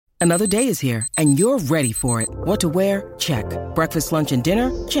Another day is here, and you're ready for it. What to wear? Check. Breakfast, lunch, and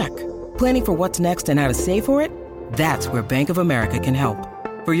dinner? Check. Planning for what's next and how to save for it? That's where Bank of America can help.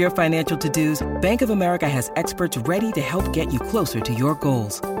 For your financial to-dos, Bank of America has experts ready to help get you closer to your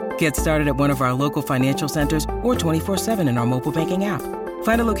goals. Get started at one of our local financial centers or 24/7 in our mobile banking app.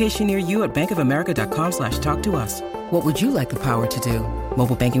 Find a location near you at bankofamerica.com/talktous. What would you like the power to do?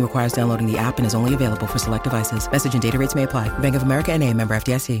 Mobile banking requires downloading the app and is only available for select devices. Message and data rates may apply. Bank of America N.A., member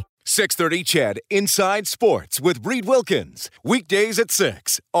FDIC. 630 CHED Inside Sports with Reed Wilkins. Weekdays at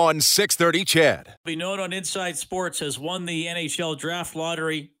 6 on 630 CHED. Be known on Inside Sports has won the NHL Draft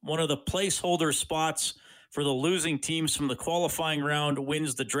Lottery. One of the placeholder spots for the losing teams from the qualifying round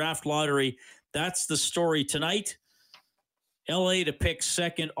wins the Draft Lottery. That's the story tonight. LA to pick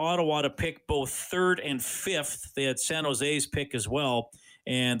second, Ottawa to pick both third and fifth. They had San Jose's pick as well.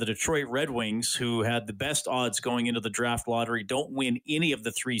 And the Detroit Red Wings, who had the best odds going into the Draft Lottery, don't win any of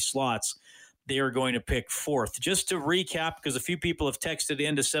the three slots. They are going to pick fourth. Just to recap, because a few people have texted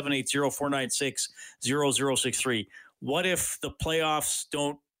in to 780-496-0063. What if the playoffs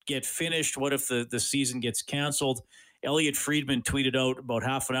don't get finished? What if the season gets canceled? Elliot Friedman tweeted out about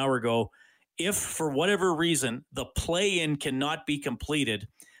half an hour ago, if for whatever reason the play-in cannot be completed,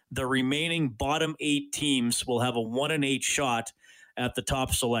 the remaining bottom 8 teams will have a 1-8 shot at the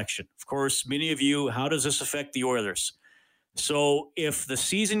top selection. Of course, many of you, how does this affect the Oilers? So if the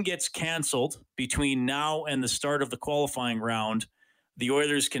season gets canceled between now and the start of the qualifying round, the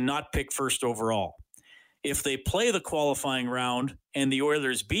Oilers cannot pick first overall. If they play the qualifying round and the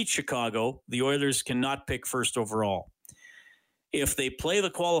Oilers beat Chicago, the Oilers cannot pick first overall. If they play the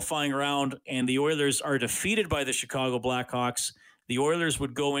qualifying round and the Oilers are defeated by the Chicago Blackhawks, the Oilers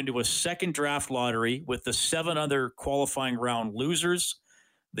would go into a second draft lottery with the 7 other qualifying round losers.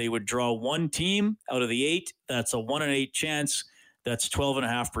 They would draw one team out of the 8. That's a 1-8 chance. That's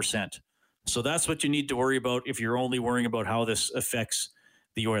 12.5%. So that's what you need to worry about if you're only worrying about how this affects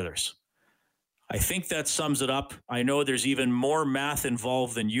the Oilers. I think that sums it up. I know there's even more math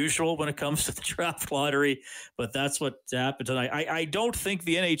involved than usual when it comes to the draft lottery, but that's what happened tonight. I don't think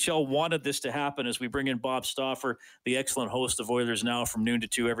the NHL wanted this to happen as we bring in Bob Stauffer, the excellent host of Oilers Now from noon to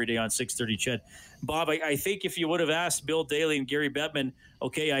 2 every day on 630 CHED. Bob, I think if you would have asked Bill Daly and Gary Bettman,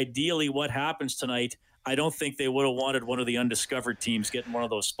 okay, ideally what happens tonight, I don't think they would have wanted one of the undiscovered teams getting one of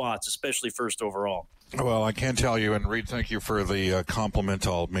those spots, especially first overall. Well, I can tell you, and Reed, thank you for the compliment.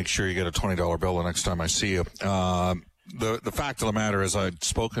 I'll make sure you get a $20 bill the next time I see you. The fact of the matter is I'd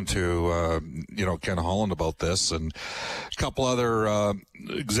spoken to, Ken Holland about this and a couple other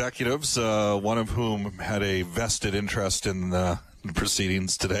executives, one of whom had a vested interest in the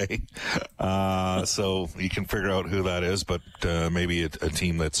proceedings today. So you can figure out who that is, but maybe a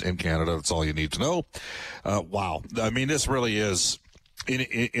team that's in Canada. That's all you need to know. Wow. I mean, this really is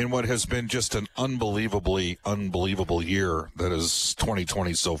in what has been just an unbelievable year that is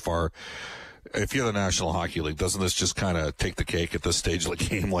 2020 so far. If you're the National Hockey League, doesn't this just kind of take the cake at this stage of the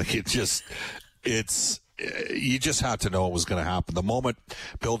game? Like you just had to know it was going to happen. The moment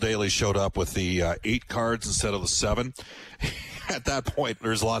Bill Daly showed up with the 8 cards instead of the 7, at that point,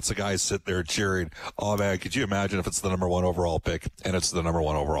 there's lots of guys sitting there cheering. Oh man, could you imagine if it's the number 1 overall pick and it's the number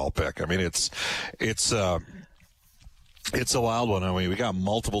 1 overall pick? I mean, it's a wild one. I mean, we got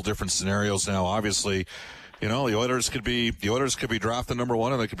multiple different scenarios now. Obviously, the Oilers could be drafting number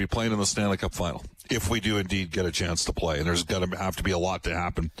 1 and they could be playing in the Stanley Cup final if we do indeed get a chance to play. And there's got to have to be a lot to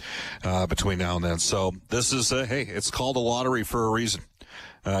happen between now and then. So this is it's called a lottery for a reason.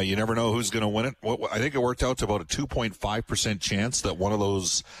 You never know who's going to win it. I think it worked out to about a 2.5% chance that one of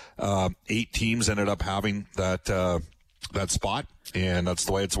those 8 teams ended up having that spot, and that's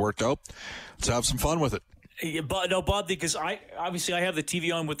the way it's worked out. Let's have some fun with it. Yeah, but no, Bob, because I have the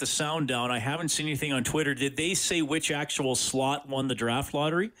TV on with the sound down. I haven't seen anything on Twitter. Did they say which actual slot won the draft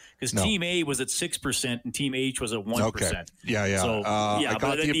lottery? Because Team A was at 6% and Team H was at 1%. Okay. Yeah. So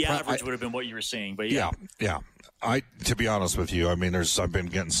but the average would have been what you were saying. But yeah. To be honest with you, I mean, I've been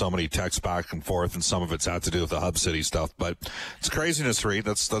getting so many texts back and forth, and some of it's had to do with the Hub City stuff. But it's craziness, Reed.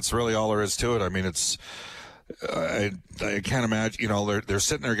 That's really all there is to it. I mean, it's. I can't imagine, they're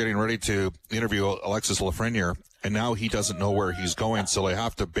sitting there getting ready to interview Alexis Lafreniere, and now he doesn't know where he's going, so they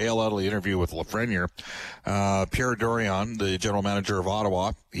have to bail out of the interview with Lafreniere. Pierre Dorion, the general manager of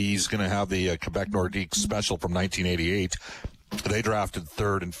Ottawa, he's going to have the Quebec Nordique special from 1988. They drafted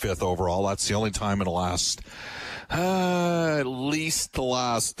 3rd and 5th overall. That's the only time in the last at least the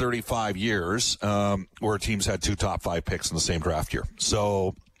last 35 years where teams had 2 top 5 picks in the same draft year.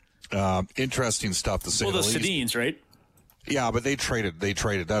 So interesting stuff to say. Well, the least. Sedins, right? Yeah, but they traded.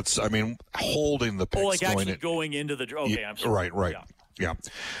 That's, holding the picks. Oh, like actually going into the draft. Okay, I'm sorry. Right. Yeah.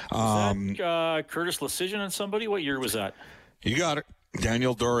 Was that Curtis Lecision on somebody? What year was that? You got it.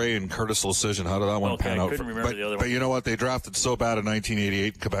 Daniel Doré and Curtis Lecision. How did that one pan out? I couldn't remember the other one. But you know what? They drafted so bad in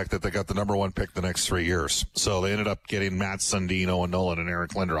 1988 in Quebec that they got the number one pick the next 3 years. So they ended up getting Matt Sundin, Nolan, and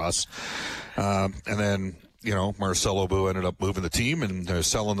Eric Lindros. And then, Marcel Aubut ended up moving the team and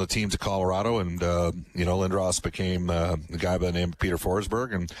selling the team to Colorado. And, Lindros became the guy by the name of Peter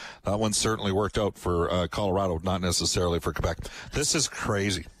Forsberg. And that one certainly worked out for Colorado, not necessarily for Quebec. This is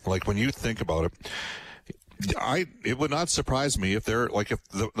crazy. Like, when you think about it, it would not surprise me if they're like, if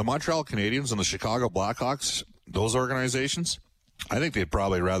the Montreal Canadiens and the Chicago Blackhawks, those organizations, I think they'd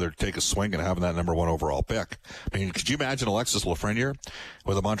probably rather take a swing at having that number one overall pick. I mean, could you imagine Alexis Lafreniere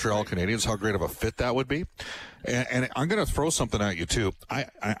with the Montreal Canadiens? How great of a fit that would be. And I'm going to throw something at you too.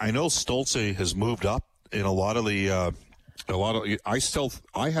 I know Stolze has moved up in I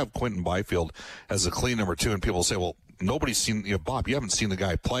have Quentin Byfield as a clean number 2, and people say, well, nobody's seen, Bob, you haven't seen the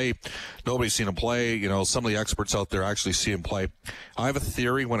guy play. Nobody's seen him play. Some of the experts out there actually see him play. I have a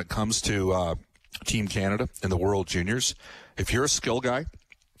theory when it comes to Team Canada and the World Juniors. If you're a skill guy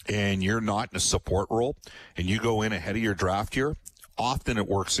and you're not in a support role and you go in ahead of your draft year, often it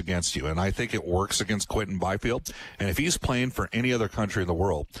works against you. And I think it works against Quentin Byfield. And if he's playing for any other country in the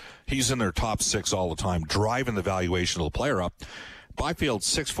world, he's in their top 6 all the time, driving the valuation of the player up. Byfield's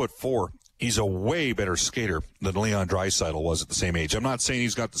 6'4". He's a way better skater than Leon Draisaitl was at the same age. I'm not saying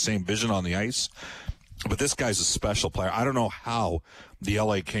he's got the same vision on the ice, but this guy's a special player. I don't know how the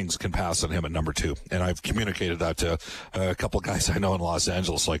LA Kings can pass on him at number 2. And I've communicated that to a couple of guys I know in Los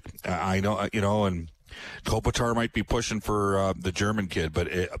Angeles. Like, I know, and Kopitar might be pushing for the German kid, but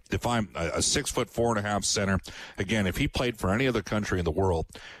if I'm a 6'4.5" center, again, if he played for any other country in the world,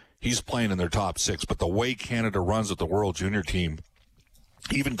 he's playing in their top 6. But the way Canada runs with the World Junior team,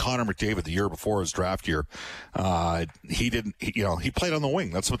 even Connor McDavid the year before his draft year, he played on the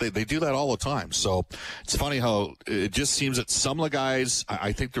wing. That's what they do that all the time. So it's funny how it just seems that some of the guys,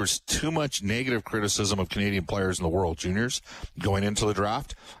 I think there's too much negative criticism of Canadian players in the World Juniors going into the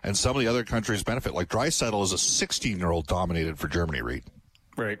draft, and some of the other countries benefit. Like Draisaitl is a 16-year-old dominated for Germany, Reed.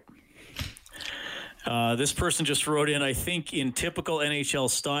 Right. This person just wrote in, I think in typical NHL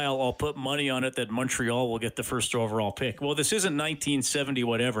style, I'll put money on it that Montreal will get the first overall pick. Well, this isn't 1970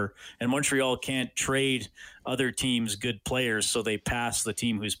 whatever, and Montreal can't trade other teams' good players, so they pass the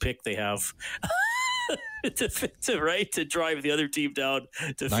team whose pick they have to drive the other team down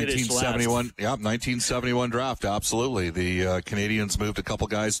to finish last. 1971 draft, absolutely. The Canadians moved a couple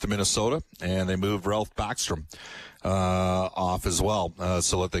guys to Minnesota, and they moved Ralph Backstrom off as well,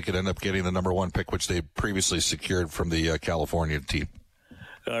 so that they could end up getting the number 1 pick, which they previously secured from the California team.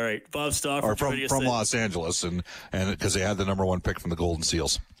 All right, Bob Stauffer. Or from Los Angeles, and because they had the number 1 pick from the Golden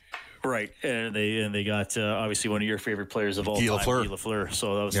Seals. Right, and they got obviously one of your favorite players of all time, Guy Lafleur.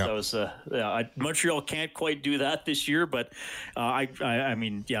 So that was Montreal can't quite do that this year, but I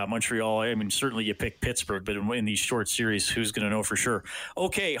mean, Montreal. I mean, certainly you pick Pittsburgh, but in these short series, who's going to know for sure?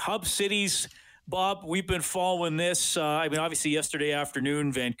 Okay, hub cities. Bob, we've been following this. Obviously yesterday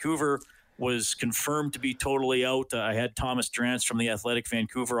afternoon, Vancouver was confirmed to be totally out. I had Thomas Drance from The Athletic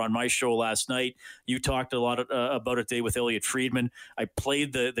Vancouver on my show last night. You talked a lot about it today with Elliot Friedman. I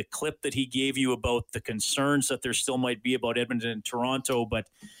played the clip that he gave you about the concerns that there still might be about Edmonton and Toronto. But,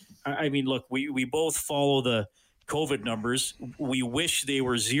 I mean, look, we both follow the COVID numbers. We wish they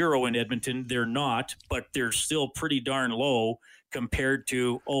were 0 in Edmonton. They're not, but they're still pretty darn low compared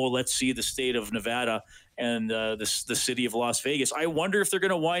to, let's see the state of Nevada and the city of Las Vegas. I wonder if they're going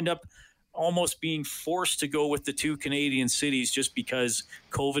to wind up almost being forced to go with the 2 Canadian cities just because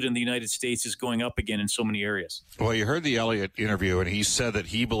COVID in the United States is going up again in so many areas. Well, you heard the Elliott interview, and he said that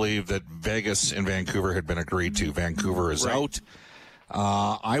he believed that Vegas and Vancouver had been agreed to. Vancouver is out.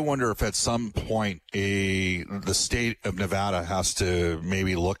 I wonder if at some point the state of Nevada has to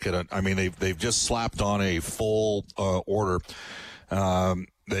maybe look at it. I mean, they've just slapped on a full order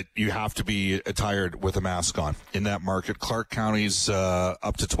that you have to be attired with a mask on in that market. Clark County's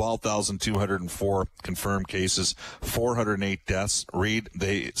up to 12,204 confirmed cases, 408 deaths. Reed,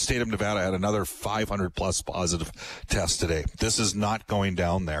 the state of Nevada had another 500-plus positive tests today. This is not going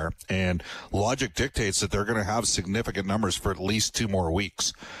down there, and logic dictates that they're going to have significant numbers for at least 2 more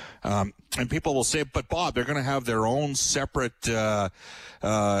weeks. And people will say, but Bob, they're going to have their own separate,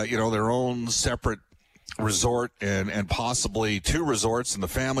 resort and possibly 2 resorts, and the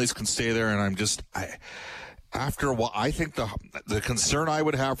families can stay there. And after a while, I think the concern I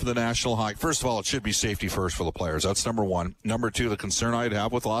would have for the National Hockey, first of all, it should be safety first for the players. That's number 1. Number 2, the concern I'd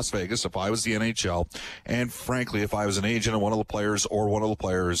have with Las Vegas if I was the NHL, and frankly, if I was an agent of one of the players or one of the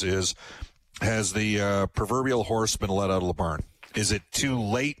players, has the proverbial horse been let out of the barn? is it too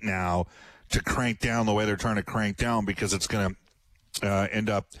late now to crank down the way they're trying to crank down, because it's going to end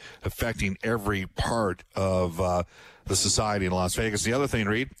up affecting every part of the society in Las Vegas? The other thing,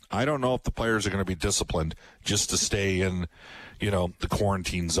 Reed, I don't know if the players are going to be disciplined just to stay in, the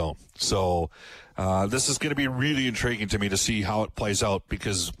quarantine zone. So this is going to be really intriguing to me to see how it plays out,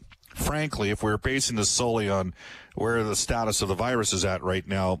 because frankly, if we're basing this solely on where the status of the virus is at right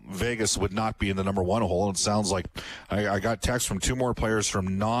now, Vegas would not be in the number one hole. It sounds like I got text from two more players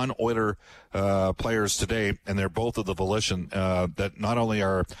from non-Oiler players today, and they're both of the volition that not only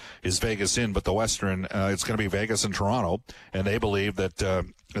is Vegas in, but the Western, it's going to be Vegas and Toronto, and they believe that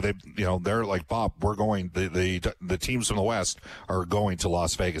they're like, Bob, we're going. The teams from the West are going to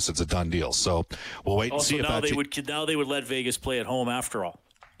Las Vegas. It's a done deal. So we'll wait and see if now they would let Vegas play at home after all.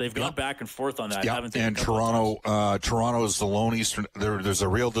 They've gone back and forth on that, haven't they? And Toronto is the lone Eastern. There's a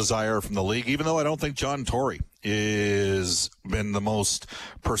real desire from the league, even though I don't think John Tory has been the most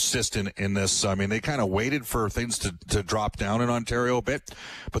persistent in this. I mean, they kind of waited for things to drop down in Ontario a bit,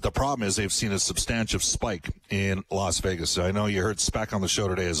 but the problem is they've seen a substantial spike in Las Vegas. I know you heard Speck on the show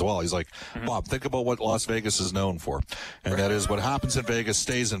today as well. He's like, Bob, think about what Las Vegas is known for, and that is what happens in Vegas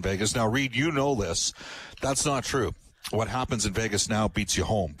stays in Vegas. Now, Reed, you know this. That's not true. What happens in Vegas now beats you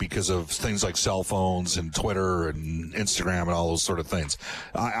home because of things like cell phones and Twitter and Instagram and all those sort of things.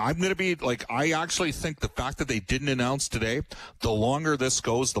 I'm going to be like, I actually think the fact that they didn't announce today, the longer this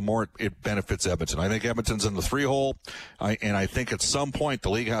goes, the more it benefits Edmonton. I think Edmonton's in the 3-hole, and I think at some point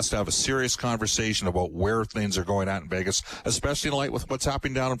the league has to have a serious conversation about where things are going at in Vegas, especially in light with what's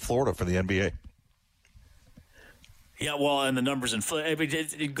happening down in Florida for the NBA. Yeah, well, and the numbers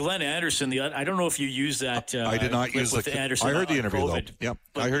in Glenn Anderson. I don't know if you use that. I did not use the Anderson. I heard the interview COVID, though. Yep,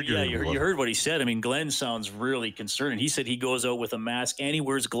 I heard your interview. You heard what he said. I mean, Glenn sounds really concerned. He said he goes out with a mask and he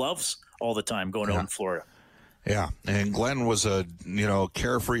wears gloves all the time going out in Florida. Yeah, and Glenn was a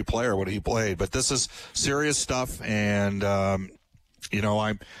carefree player when he played, but this is serious stuff, and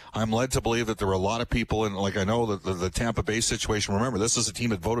I'm led to believe that there were a lot of people in, like, I know that the Tampa Bay situation. Remember, this is a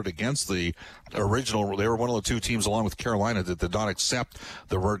team that voted against the original. They were one of the two teams, along with Carolina, that did not accept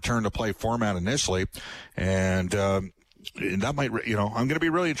the return to play format initially, and that might, I'm going to be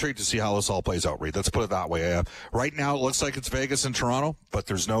really intrigued to see how this all plays out, Reed. Let's put it that way. Right now, it looks like it's Vegas and Toronto, but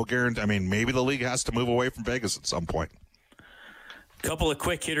there's no guarantee. I mean, maybe the league has to move away from Vegas at some point. Couple of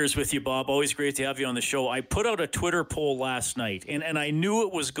quick hitters with you, Bob. Always great to have you on the show. I put out a Twitter poll last night, and I knew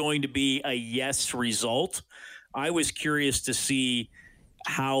it was going to be a yes result. I was curious to see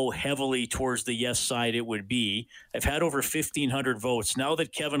how heavily towards the yes side it would be. I've had over 1,500 votes. Now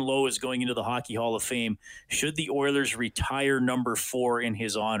that Kevin Lowe is going into the Hockey Hall of Fame, should the Oilers retire number 4 in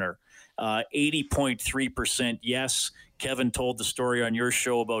his honor? 80.3% yes. Kevin told the story on your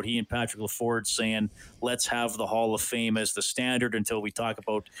show about he and Patrick LaFord saying, let's have the Hall of Fame as the standard until we talk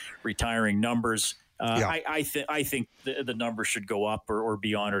about retiring numbers. I think the number should go up or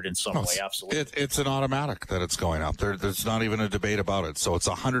be honored in some way. Absolutely. It's an automatic that it's going up. There's not even a debate about it. So it's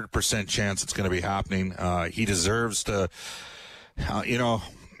 100% chance it's going to be happening. He deserves to,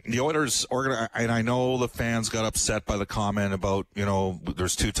 the Oilers, and I know the fans got upset by the comment about,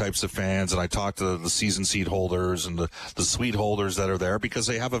 there's two types of fans, and I talked to the season seat holders and the suite holders that are there because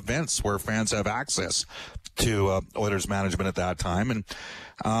they have events where fans have access to Oilers management at that time. And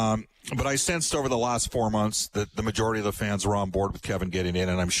but I sensed over the last 4 months that the majority of the fans were on board with Kevin getting in,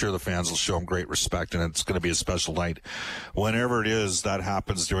 and I'm sure the fans will show him great respect, and it's going to be a special night whenever it is that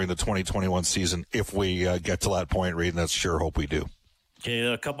happens during the 2021 season, if we get to that point, Reed, and that's sure hope we do. Okay,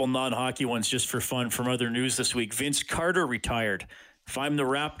 a couple non-hockey ones just for fun from other news this week. Vince Carter retired. If I'm the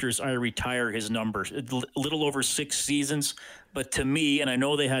Raptors, I retire his numbers. A little over 6 seasons. But to me, and I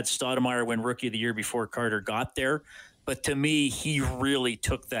know they had Stoudemire win Rookie of the Year before Carter got there, but to me, he really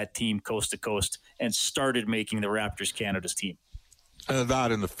took that team coast to coast and started making the Raptors Canada's team.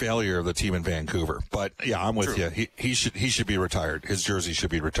 That and the failure of the team in Vancouver. But, yeah, I'm with you. He should be retired. His jersey should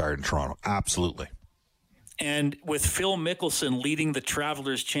be retired in Toronto. Absolutely. And with Phil Mickelson leading the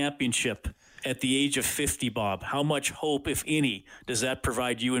Travelers Championship at the age of 50, Bob, how much hope, if any, does that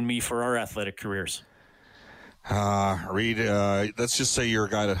provide you and me for our athletic careers? Reed, let's just say you're a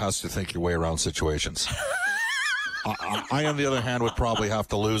guy that has to think your way around situations. I, on the other hand, would probably have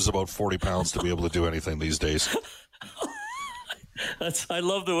to lose about 40 pounds to be able to do anything these days. I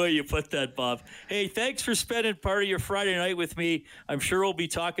love the way you put that, Bob. Hey, thanks for spending part of your Friday night with me. I'm sure we'll be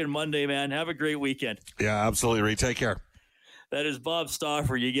talking Monday, man. Have a great weekend. Yeah, absolutely, Reed. Take care. That is Bob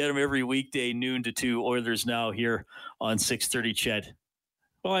Stauffer. You get him every weekday, noon to 2. Oilers Now here on 630 CHED.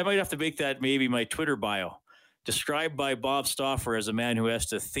 Well, I might have to make that maybe my Twitter bio. described by Bob Stauffer as a man who has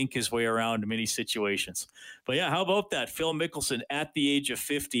to think his way around many situations. But yeah, how about that? Phil Mickelson, at the age of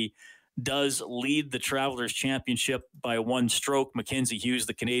 50, does lead the Travelers Championship by one stroke. Mackenzie Hughes,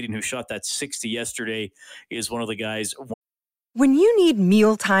 the Canadian who shot that 60 yesterday, is one of the guys. When you need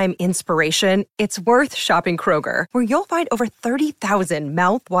mealtime inspiration, it's worth shopping Kroger, where you'll find over 30,000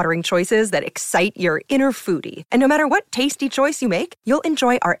 mouth-watering choices that excite your inner foodie. And no matter what tasty choice you make, you'll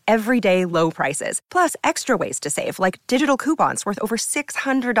enjoy our everyday low prices, plus extra ways to save, like digital coupons worth over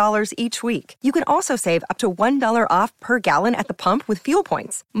 $600 each week. You can also save up to $1 off per gallon at the pump with fuel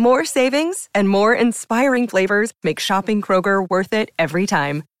points. More savings and more inspiring flavors make shopping Kroger worth it every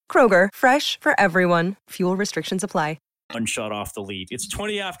time. Kroger, fresh for everyone. Fuel restrictions apply. One shot off the lead. It's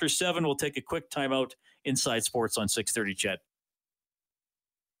 20 after 7. We'll take a quick timeout. Inside Sports on 630 CHED.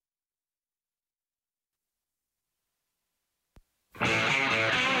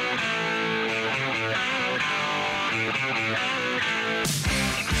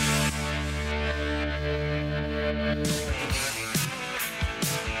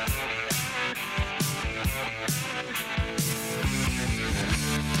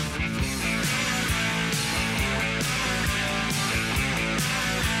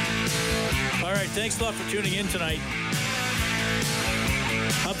 All right, thanks a lot for tuning in tonight.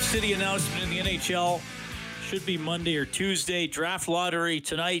 Hub City announcement in the NHL should be Monday or Tuesday. Draft lottery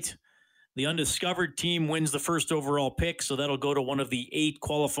tonight. The undiscovered team wins the first overall pick, so that'll go to one of the 8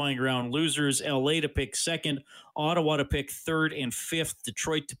 qualifying round losers. LA to pick second, Ottawa to pick third and fifth,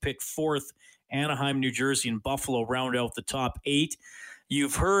 Detroit to pick fourth, Anaheim, New Jersey, and Buffalo round out the top 8.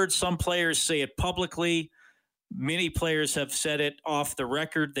 You've heard some players say it publicly. Many players have said it off the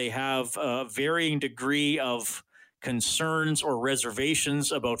record. They have a varying degree of concerns or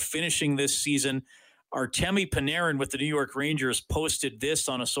reservations about finishing this season. Artemi Panarin with the New York Rangers posted this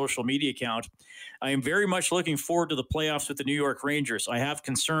on a social media account. I am very much looking forward to the playoffs with the New York Rangers. I have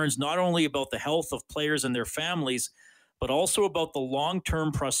concerns not only about the health of players and their families, but also about the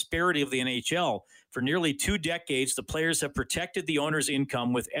long-term prosperity of the NHL. For nearly 2 decades, the players have protected the owner's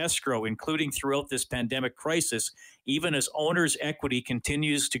income with escrow, including throughout this pandemic crisis, even as owners' equity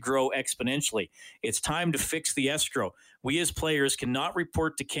continues to grow exponentially. It's time to fix the escrow. We as players cannot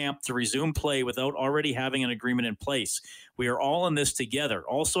report to camp to resume play without already having an agreement in place. We are all in this together.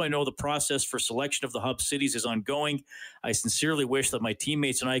 Also, I know the process for selection of the hub cities is ongoing. I sincerely wish that my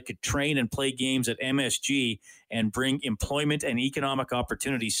teammates and I could train and play games at MSG and bring employment and economic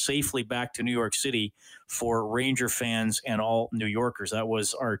opportunities safely back to New York City for Ranger fans and all New Yorkers. That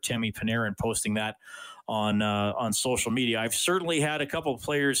was Artemi Panarin posting that on social media. I've certainly had a couple of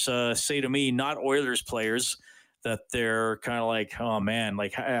players say to me, not Oilers players, that they're kind of like, oh man,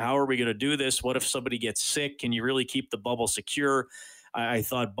 like how are we going to do this? What if somebody gets sick? Can you really keep the bubble secure? I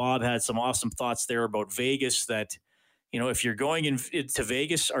thought Bob had some awesome thoughts there about Vegas, that, you know, if you're going into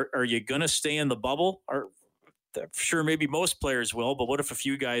Vegas, are you going to stay in the bubble? Sure, maybe most players will, but what if a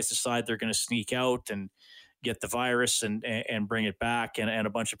few guys decide they're going to sneak out and get the virus and bring it back, and a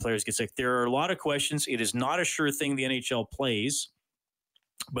bunch of players get sick? There are a lot of questions. It is not a sure thing the NHL plays,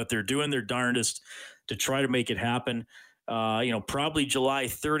 but they're doing their darndest to try to make it happen. Probably July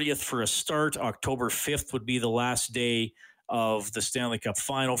 30th for a start. October 5th would be the last day of the Stanley Cup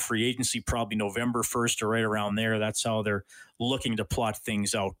final. Free agency probably November 1st or right around there. That's how they're looking to plot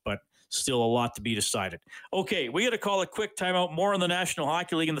things out, but still a lot to be decided. Okay, we got to call a quick timeout. More on the National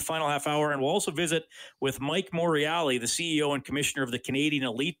Hockey League in the final half hour, and we'll also visit with Mike Morreale, the CEO and Commissioner of the Canadian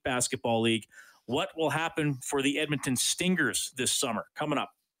Elite Basketball League. What will happen for the Edmonton Stingers this summer? Coming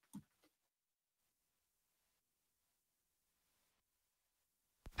up.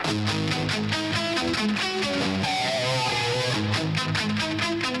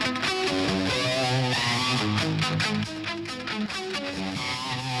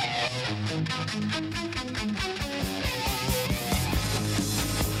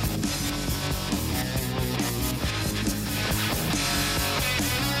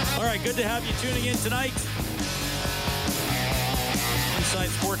 All right, good to have you tuning in tonight. Inside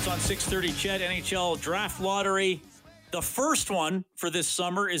Sports on 630 CHED, NHL Draft Lottery. The first one for this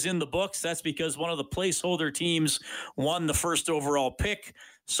summer is in the books. That's because one of the placeholder teams won the first overall pick.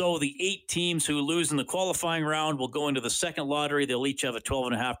 So the 8 teams who lose in the qualifying round will go into the second lottery. They'll each have a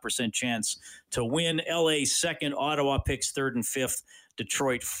 12.5% chance to win. LA second, Ottawa picks third and fifth,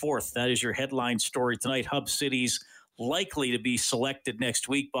 Detroit fourth. That is your headline story tonight. Hub cities likely to be selected next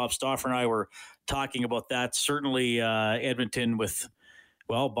week. Bob Stauffer and I were talking about that. Certainly Edmonton with...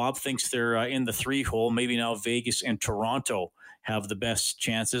 Well, Bob thinks they're in the 3 hole. Maybe now Vegas and Toronto have the best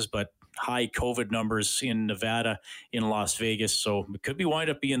chances, but high COVID numbers in Nevada, in Las Vegas. So it could be wind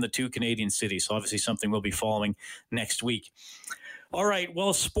up being the two Canadian cities. So obviously something we'll be following next week. All right.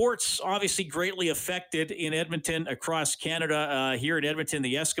 Well, sports obviously greatly affected in Edmonton, across Canada. Here in Edmonton,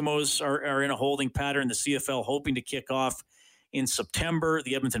 the Eskimos are in a holding pattern. The CFL hoping to kick off in September.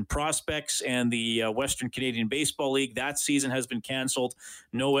 The Edmonton Prospects and the Western Canadian Baseball League, that season has been canceled.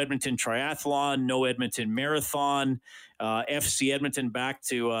 No Edmonton Triathlon, no Edmonton Marathon. FC Edmonton back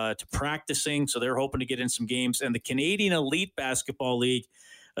to practicing, so they're hoping to get in some games. And the Canadian Elite Basketball League,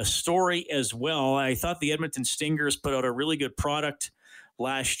 a story as well. I thought the Edmonton Stingers put out a really good product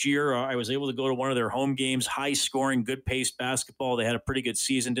last year. I was able to go to one of their home games, high scoring, good paced basketball. They had a pretty good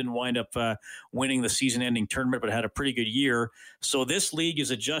season, didn't wind up winning the season ending tournament, but had a pretty good year. So this league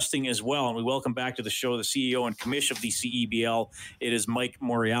is adjusting as well. And we welcome back to the show the CEO and Commissioner of the CEBL. It is Mike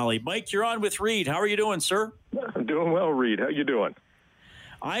Morreale. Mike, you're on with Reed. How are you doing, sir? I'm doing well, Reed. How you doing?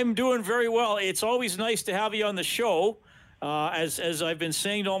 I'm doing very well. It's always nice to have you on the show. As I've been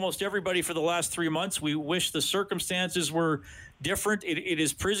saying to almost everybody for the last 3 months, we wish the circumstances were different. It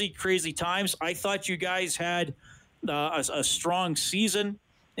is pretty crazy times. I thought you guys had a strong season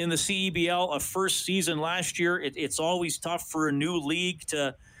in the CEBL, a first season last year. It's always tough for a new league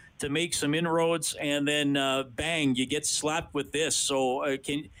to make some inroads, and then bang, you get slapped with this. So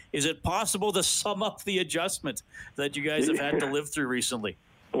is it possible to sum up the adjustment that you guys have had to live through recently?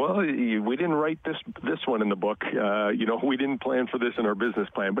 Well, we didn't write this one in the book. We didn't plan for this in our business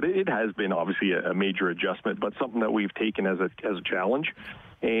plan, but it has been obviously a major adjustment, but something that we've taken as a challenge,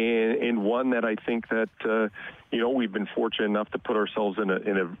 and one that I think that we've been fortunate enough to put ourselves in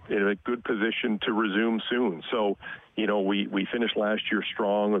a good position to resume soon. So, we finished last year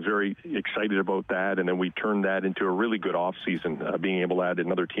strong. I was very excited about that, and then we turned that into a really good off season, being able to add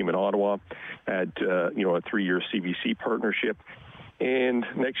another team in Ottawa, add a 3-year CBC partnership. And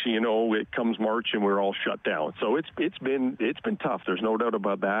next thing you know, it comes March and we're all shut down. So it's been tough. There's no doubt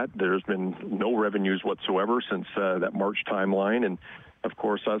about that. There's been no revenues whatsoever since that March timeline. And of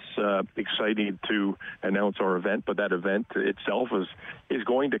course, us excited to announce our event, but that event itself is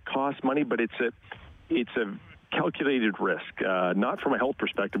going to cost money, but it's a calculated risk. Not from a health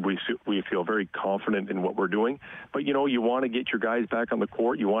perspective, we feel very confident in what we're doing, but you want to get your guys back on the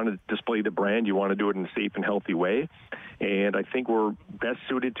court. You want to display the brand. You want to do it in a safe and healthy way. And I think we're best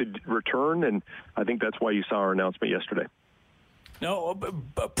suited to return, and I think that's why you saw our announcement yesterday. No,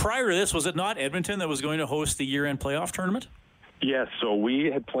 but prior to this, was it not Edmonton that was going to host the year-end playoff tournament? Yes, so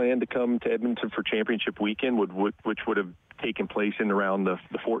we had planned to come to Edmonton for championship weekend, which would have taken place in around the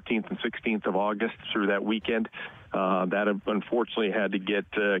 14th and 16th of August through that weekend. That unfortunately had to get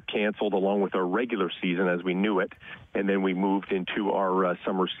canceled along with our regular season as we knew it. And then we moved into our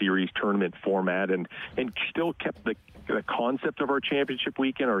summer series tournament format and still kept the concept of our championship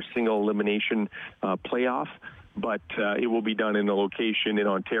weekend, our single elimination playoff. But it will be done in a location in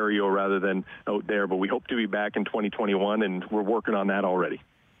Ontario rather than out there. But we hope to be back in 2021, and we're working on that already.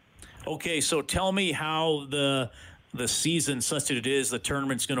 Okay, so tell me how the season, such that it is, the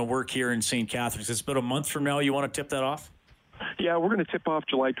tournament's going to work here in St. Catharines. It's about a month from now. You want to tip that off? Yeah, we're going to tip off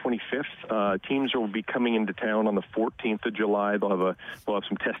July 25th. Teams will be coming into town on the 14th of July. They'll have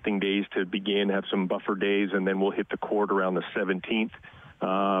some testing days to begin, have some buffer days, and then we'll hit the court around the 17th.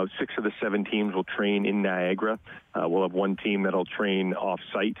 6 of the 7 teams will train in Niagara. We'll have one team that'll train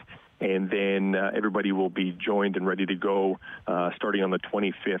off-site, and then everybody will be joined and ready to go starting on the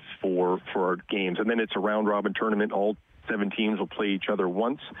 25th for our games. And then it's a round-robin tournament. All 7 teams will play each other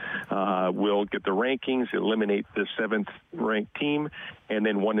once. We'll get the rankings, eliminate the 7th-ranked team, and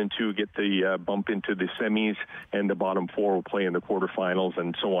then 1 and 2 get the bump into the semis, and the bottom 4 will play in the quarterfinals,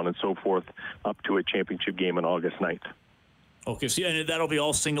 and so on and so forth, up to a championship game on August 9th. Okay, so and that'll be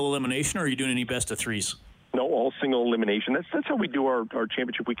all single elimination, or are you doing any best of 3s? No, all single elimination. That's how we do our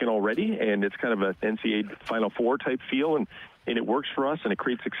championship weekend already, and it's kind of an NCAA Final Four type feel, and it works for us, and it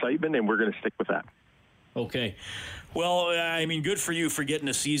creates excitement, and we're going to stick with that. Okay. Well, I mean, good for you for getting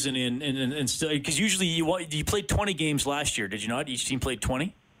a season in, and still, because usually you played 20 games last year, did you not? Each team played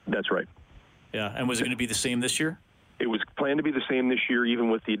 20? That's right. Yeah, and was it going to be the same this year? It was planned to be the same this year, even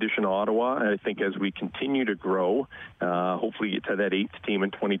with the addition of Ottawa. And I think as we continue to grow, hopefully get to that 8th team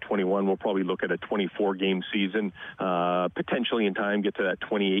in 2021, we'll probably look at a 24-game season, potentially in time get to that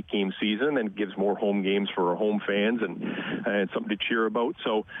 28-game season, and it gives more home games for our home fans and something to cheer about.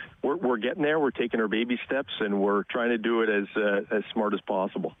 So we're getting there. We're taking our baby steps, and we're trying to do it as smart as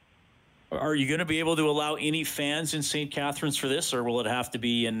possible. Are you going to be able to allow any fans in St. Catharines for this, or will it have to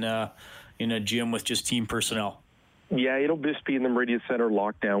be in a gym with just team personnel? Yeah, it'll just be in the Meridian Center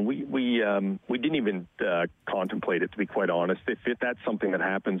lockdown. We didn't even contemplate it, to be quite honest. If that's something that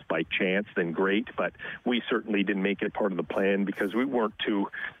happens by chance, then great. But we certainly didn't make it part of the plan because we weren't too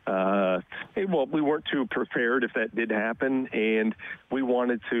prepared if that did happen, and we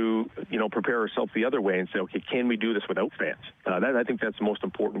wanted to prepare ourselves the other way and say, okay, can we do this without fans? I think that's the most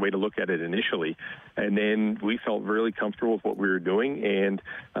important way to look at it initially. And then we felt really comfortable with what we were doing, and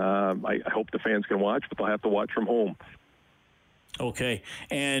I hope the fans can watch, but they'll have to watch from home. Okay.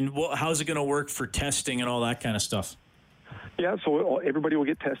 And how's it going to work for testing and all that kind of stuff? Yeah, so everybody will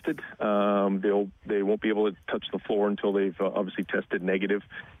get tested. They won't be able to touch the floor until they've obviously tested negative,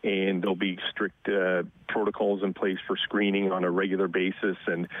 and there'll be strict protocols in place for screening on a regular basis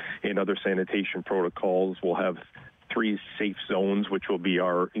and other sanitation protocols. We'll have 3 safe zones, which will be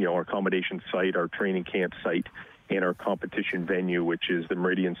our accommodation site, our training camp site, and our competition venue, which is the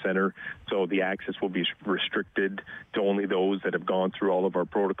Meridian Center. So the access will be restricted to only those that have gone through all of our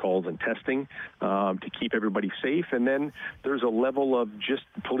protocols and testing to keep everybody safe. And then there's a level of just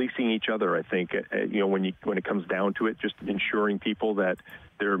policing each other, I think, when it comes down to it, just ensuring people that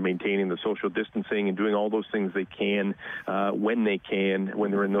they're maintaining the social distancing and doing all those things they can when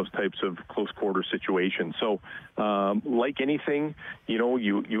they're in those types of close quarter situations. So like anything,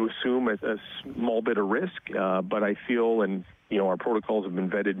 you assume a small bit of risk, but I feel, and our protocols have been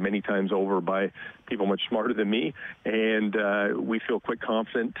vetted many times over by people much smarter than me, and we feel quite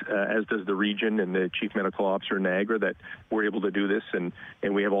confident, as does the region and the Chief Medical Officer in Niagara, that we're able to do this, and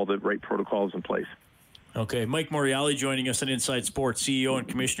we have all the right protocols in place. Okay, Mike Morreale joining us on Inside Sports, CEO and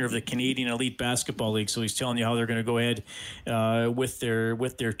Commissioner of the Canadian Elite Basketball League. So he's telling you how they're going to go ahead with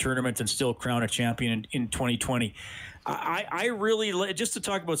their tournament and still crown a champion in 2020. I really, just to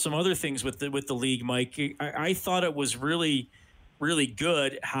talk about some other things with the league, Mike, I thought it was really, really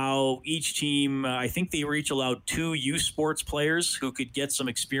good how each team, I think they were each allowed 2 youth sports players who could get some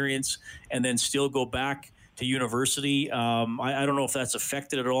experience and then still go back to university. I don't know if that's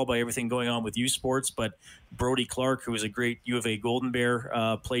affected at all by everything going on with youth sports, but Brody Clark, who was a great U of A Golden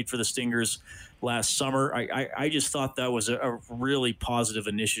Bear, played for the Stingers last summer. I just thought that was a really positive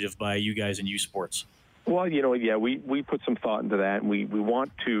initiative by you guys in youth sports. Well, we put some thought into that, and we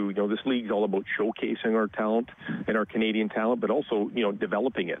want to, this league's all about showcasing our talent and our Canadian talent, but also,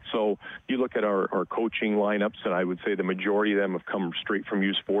 developing it. So you look at our coaching lineups, and I would say the majority of them have come straight from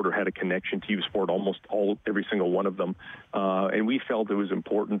U Sport or had a connection to U Sport, every single one of them. And we felt it was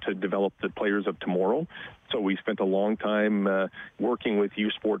important to develop the players of tomorrow. So we spent a long time working with U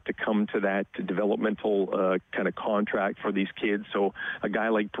Sport to come to that developmental kind of contract for these kids. So a guy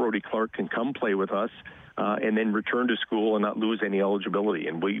like Brody Clark can come play with us and then return to school and not lose any eligibility.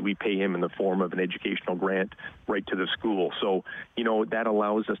 And we pay him in the form of an educational grant right to the school. So, that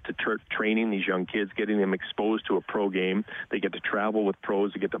allows us to training these young kids, getting them exposed to a pro game. They get to travel with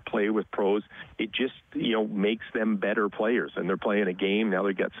pros. They get to play with pros. It just, makes them better players. And they're playing a game. Now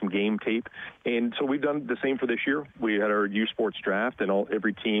they got some game tape. And so we've done the same for this year. We had our U Sports draft, and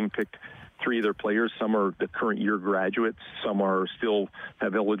every team picked 3 of their players. Some are the current year graduates. Some are still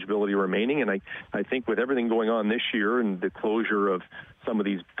have eligibility remaining. And I think with everything going on this year and the closure of some of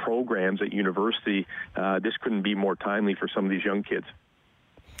these programs at university, this couldn't be more timely for some of these young kids.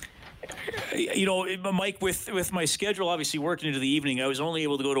 Mike, with my schedule obviously working into the evening, I was only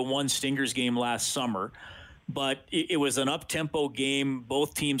able to go to 1 Stingers game last summer. But it was an up-tempo game.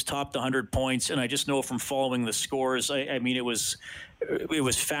 Both teams topped 100 points, and I just know from following the scores, I mean, it was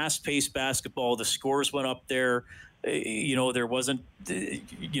fast-paced basketball. The scores went up there. There wasn't,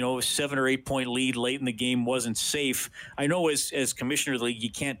 7 or 8 point lead late in the game wasn't safe. I know as commissioner of the league,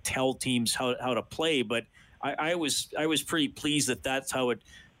 you can't tell teams how to play, but I was pretty pleased that that's how it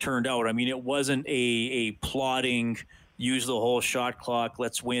turned out. I mean, it wasn't a plodding, use the whole shot clock,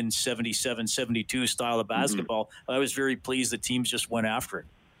 let's win 77-72 style of basketball. Mm-hmm. I was very pleased that teams just went after it.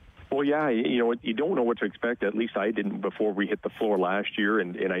 Well, yeah, you don't know what to expect. At least I didn't before we hit the floor last year,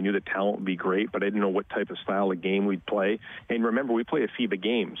 and I knew the talent would be great, but I didn't know what type of style of game we'd play. And remember, we play a FIBA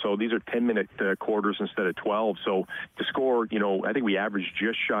game, so these are 10-minute quarters instead of 12. So to score, I think we averaged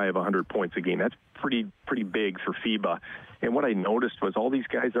just shy of 100 points a game. That's pretty big for FIBA. And what I noticed was all these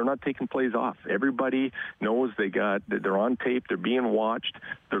guys, they're not taking plays off. Everybody knows they're on tape, they're being watched,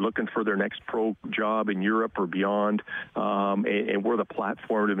 they're looking for their next pro job in Europe or beyond, and we're the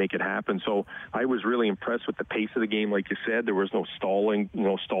platform to make it happen. So I was really impressed with the pace of the game. Like you said, there was no stalling,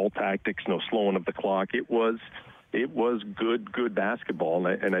 no stall tactics, no slowing of the clock. It was it was good basketball.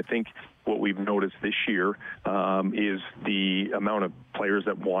 And I think what we've noticed this year is the amount of players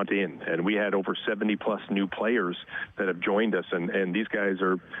that want in. And we had over 70-plus new players that have joined us. And these guys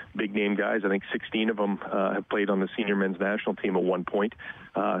are big-name guys. I think 16 of them have played on the senior men's national team at one point.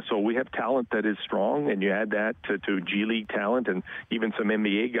 So we have talent that is strong, and you add that to G League talent and even some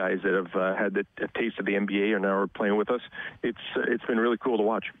NBA guys that have had a taste of the NBA and now are playing with us. It's been really cool to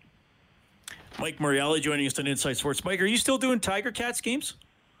watch. Mike Morreale joining us on Inside Sports. Mike, are you still doing Tiger Cats games?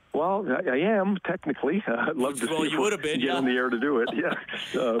 Well, I am technically. I'd love to. Well, you would have been. Get on the air to do it. Yeah.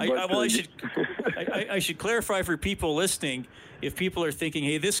 I should clarify for people listening. If people are thinking,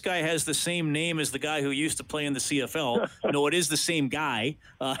 "Hey, this guy has the same name as the guy who used to play in the CFL," no, it is the same guy.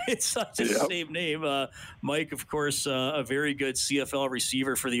 It's not just the same name. Mike, of course, a very good CFL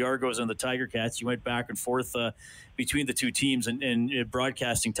receiver for the Argos and the Tiger Cats. You went back and forth between the two teams and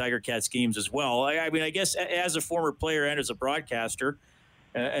broadcasting Tiger Cats games as well. I mean, I guess as a former player and as a broadcaster.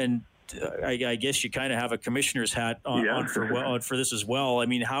 And I guess you kind of have a commissioner's hat on for this as well. I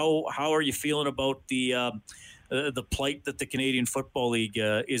mean, how are you feeling about the plight that the Canadian Football League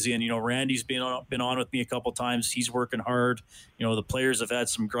is in? You know, Randy's been on with me a couple times. He's working hard. You know, the players have had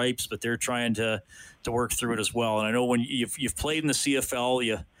some gripes, but they're trying to work through it as well. And I know when you've played in the CFL,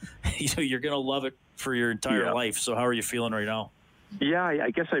 you're going to love it for your entire life. So how are you feeling right now? Yeah,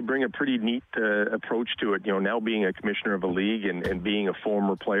 I guess I bring a pretty neat approach to it. You know, now being a commissioner of a league and being a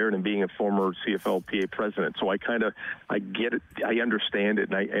former player and being a former CFLPA president. So I get it. I understand it,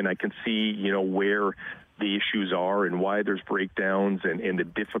 and I can see, you know, where the issues are and why there's breakdowns and the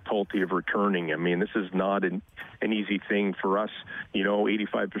difficulty of returning. I mean, this is not an easy thing for us. You know,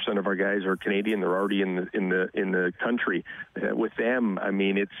 85% of our guys are Canadian. They're already in the country. With them, I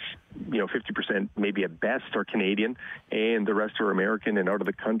mean, it's, you know, 50% maybe at best are Canadian, and the rest are American and out of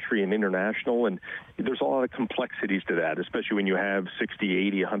the country and international. And there's a lot of complexities to that, especially when you have 60,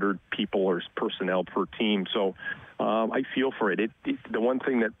 80, 100 people or personnel per team. So I feel for it. The one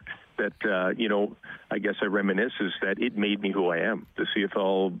thing that you know, I guess I reminisce is that it made me who I am. The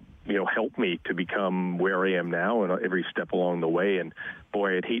CFL, you know, helped me to become where I am now and every step along the way. And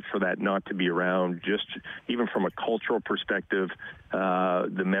boy, I'd hate for that not to be around, just even from a cultural perspective,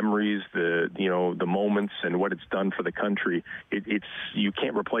 the memories, the moments and what it's done for the country. It's you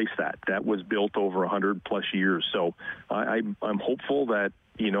can't replace that. That was built over 100 plus years. So I'm hopeful that,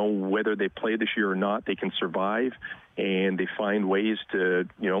 you know, whether they play this year or not, they can survive and they find ways to,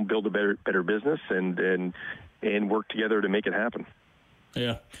 you know, build a better business and work together to make it happen.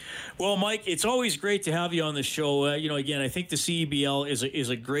 Yeah. Well, Mike, it's always great to have you on the show. You know, again, I think the CEBL is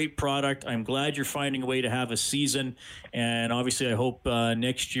a great product. I'm glad you're finding a way to have a season. And obviously, I hope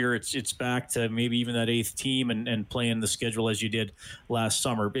next year it's back to maybe even that 8th team and playing the schedule as you did last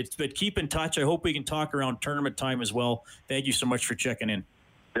summer. But keep in touch. I hope we can talk around tournament time as well. Thank you so much for checking in.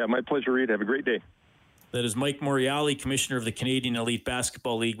 Yeah, my pleasure, Reed. Have a great day. That is Mike Morreale, Commissioner of the Canadian Elite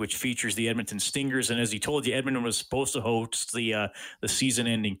Basketball League, which features the Edmonton Stingers. And as he told you, Edmonton was supposed to host the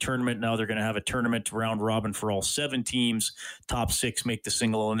season-ending tournament. Now they're going to have a tournament round robin for all 7 teams. Top 6 make the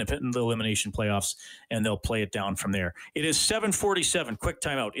single elimination playoffs, and they'll play it down from there. It is 7:47. Quick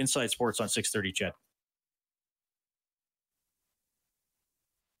timeout. Inside Sports on 630 CHED.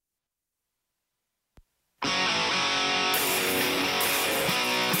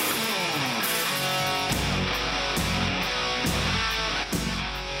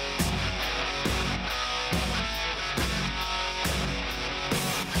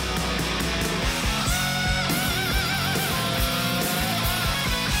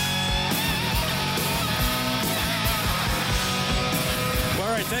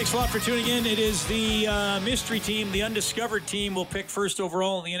 Thanks a lot for tuning in. It is the mystery team, the undiscovered team will pick first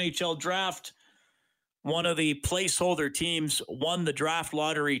overall in the NHL Draft. One of the placeholder teams won the draft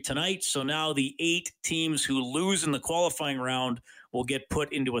lottery tonight, so now the 8 teams who lose in the qualifying round will get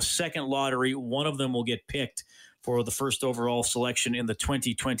put into a second lottery. One of them will get picked for the first overall selection in the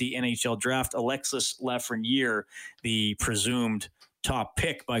 2020 NHL Draft. Alexis Lafreniere, the presumed top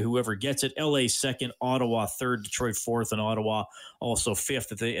pick by whoever gets it. LA second, Ottawa third, Detroit fourth, and Ottawa also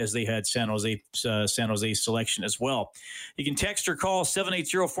fifth as they had San Jose selection as well. You can text or call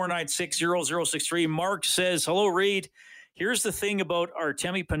 780-496-0063. Mark says, hello, Reed. Here's the thing about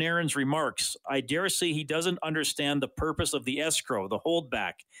Artemi Panarin's remarks. I dare say he doesn't understand the purpose of the escrow, the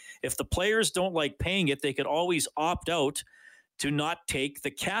holdback. If the players don't like paying it, they could always opt out to not take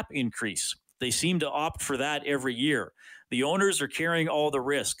the cap increase. They seem to opt for that every year. The owners are carrying all the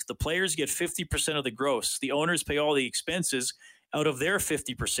risk. The players get 50% of the gross. The owners pay all the expenses out of their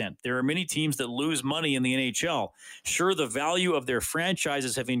 50%. There are many teams that lose money in the NHL. Sure, the value of their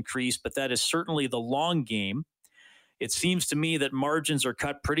franchises have increased, but that is certainly the long game. It seems to me that margins are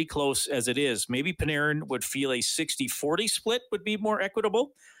cut pretty close as it is. Maybe Panarin would feel a 60-40 split would be more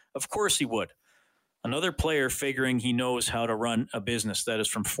equitable. Of course he would. Another player figuring he knows how to run a business. That is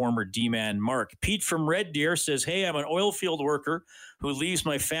from former D-man Mark. Pete from Red Deer says, hey, I'm an oil field worker who leaves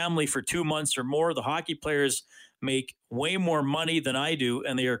my family for 2 months or more. The hockey players make way more money than I do,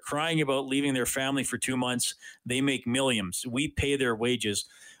 and they are crying about leaving their family for 2 months. They make millions. We pay their wages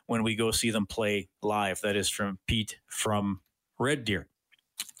when we go see them play live. That is from Pete from Red Deer.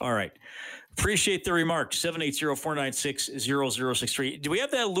 All right. Appreciate the remarks. 780-496-0063. Do we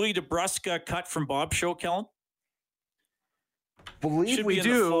have that Louis DeBrusk cut from Bob's show, Kellen? Believe Should we be in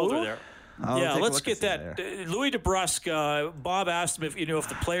do. the folder there. Yeah, let's get that. Louis DeBrusk, Bob asked him if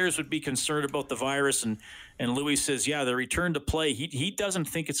the players would be concerned about the virus, and Louis says, yeah, the return to play. He doesn't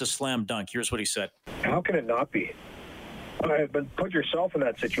think it's a slam dunk. Here's what he said. How can it not be? But put yourself in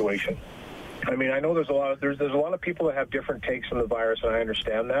that situation. I mean, I know there's a lot of people that have different takes on the virus, and I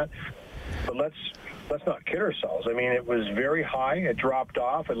understand that. But let's not kid ourselves. I mean, it was very high. It dropped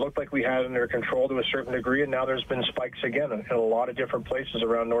off. It looked like we had it under control to a certain degree, and now there's been spikes again in a lot of different places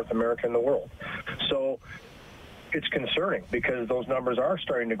around North America and the world. So it's concerning because those numbers are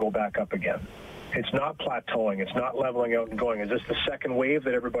starting to go back up again. It's not plateauing. It's not leveling out and going. Is this the second wave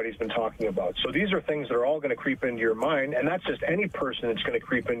that everybody's been talking about? So these are things that are all going to creep into your mind, and that's just any person that's going to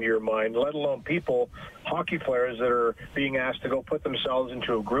creep into your mind, let alone people, hockey players that are being asked to go put themselves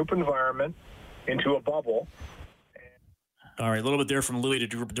into a group environment, into a bubble. All right, a little bit there from Louis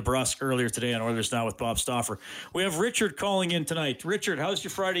DeBrusk earlier today on Oilers Now with Bob Stauffer. We have Richard calling in tonight. Richard, how's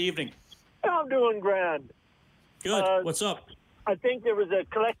your Friday evening? I'm doing grand. Good. What's up? I think there was a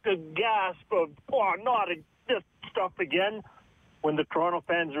collective gasp of, not this stuff again, when the Toronto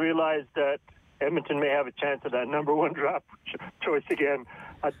fans realized that Edmonton may have a chance at that number one draft choice again.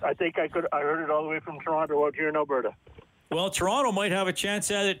 I think I heard it all the way from Toronto out here in Alberta. Well, Toronto might have a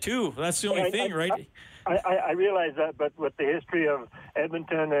chance at it too. That's the only thing, right? I realize that, but with the history of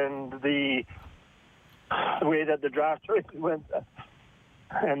Edmonton and the way that the draft choice went,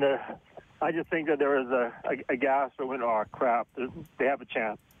 and I just think that there was a gasp that went, oh, crap, they have a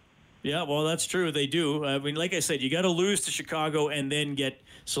chance. Yeah, well, that's true. They do. I mean, like I said, you got to lose to Chicago and then get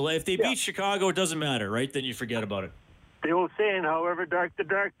 – so if they beat Chicago, it doesn't matter, right? Then you forget about it. The old saying, however dark the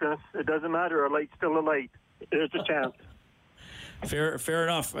darkness, it doesn't matter. A light's still a light. There's a chance. Fair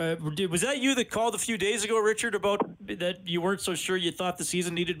enough. Was that you that called a few days ago, Richard, about that you weren't so sure you thought the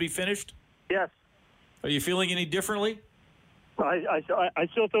season needed to be finished? Yes. Are you feeling any differently? I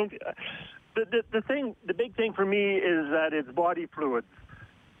still don't. The big thing for me is that it's body fluids.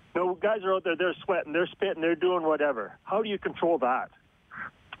 You know, guys are out there, they're sweating, they're spitting, they're doing whatever. How do you control that?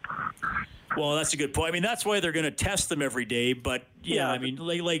 Well, that's a good point. I mean, that's why they're going to test them every day. But, I mean,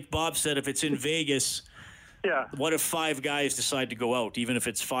 like Bob said, if it's in Vegas, what if 5 guys decide to go out, even if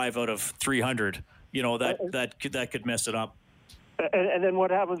it's 5 out of 300? You know, that could mess it up. And then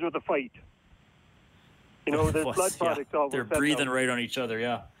what happens with the fight? You know, there's blood products all over. They're breathing right on each other,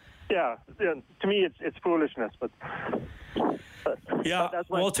 Yeah, to me, it's foolishness, but that's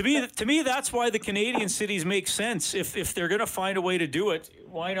well, to me, that's why the Canadian cities make sense. If they're going to find a way to do it,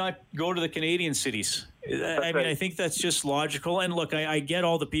 why not go to the Canadian cities? I think that's just logical. And look, I get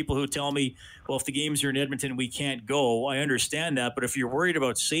all the people who tell me, well, if the games are in Edmonton, we can't go. I understand that, but if you're worried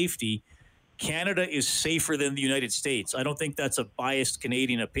about safety, Canada is safer than the United States. I don't think that's a biased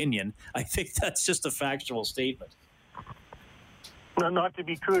Canadian opinion. I think that's just a factual statement. Not to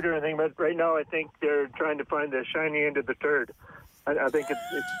be crude or anything, but right now I think they're trying to find the shiny end of the turd. I think it's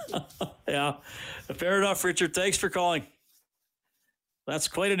yeah, fair enough, Richard. Thanks for calling. That's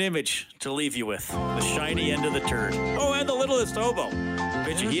quite an image to leave you with. The shiny end of the turd. Oh, and the littlest hobo.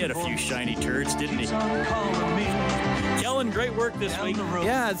 Bet you he had a few shiny turds, didn't he? Kellen, great work this week.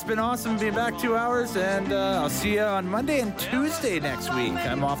 Yeah, it's been awesome being back 2 hours, and I'll see you on Monday and Tuesday next week.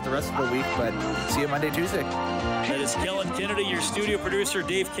 I'm off the rest of the week, but see you Monday, Tuesday. That is Kellen Kennedy, your studio producer.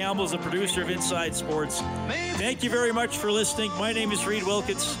 Dave Campbell is the producer of Inside Sports. Thank you very much for listening. My name is Reed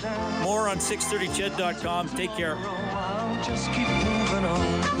Wilkins. More on 630ched.com. Take care. Just keep moving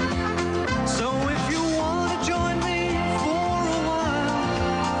on. So if you want to join me for a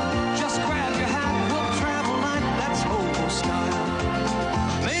while, just grab your hat, we'll travel like that's hobo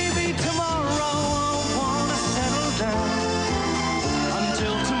style. Maybe tomorrow I'll want to settle down.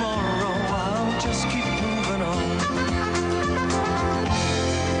 Until tomorrow I'll just keep moving on.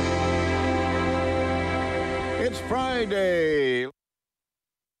 It's Friday.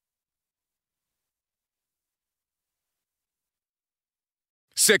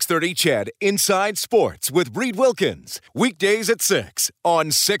 .630 CHED Inside Sports with Reed Wilkins. Weekdays at 6 on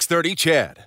 630 CHED.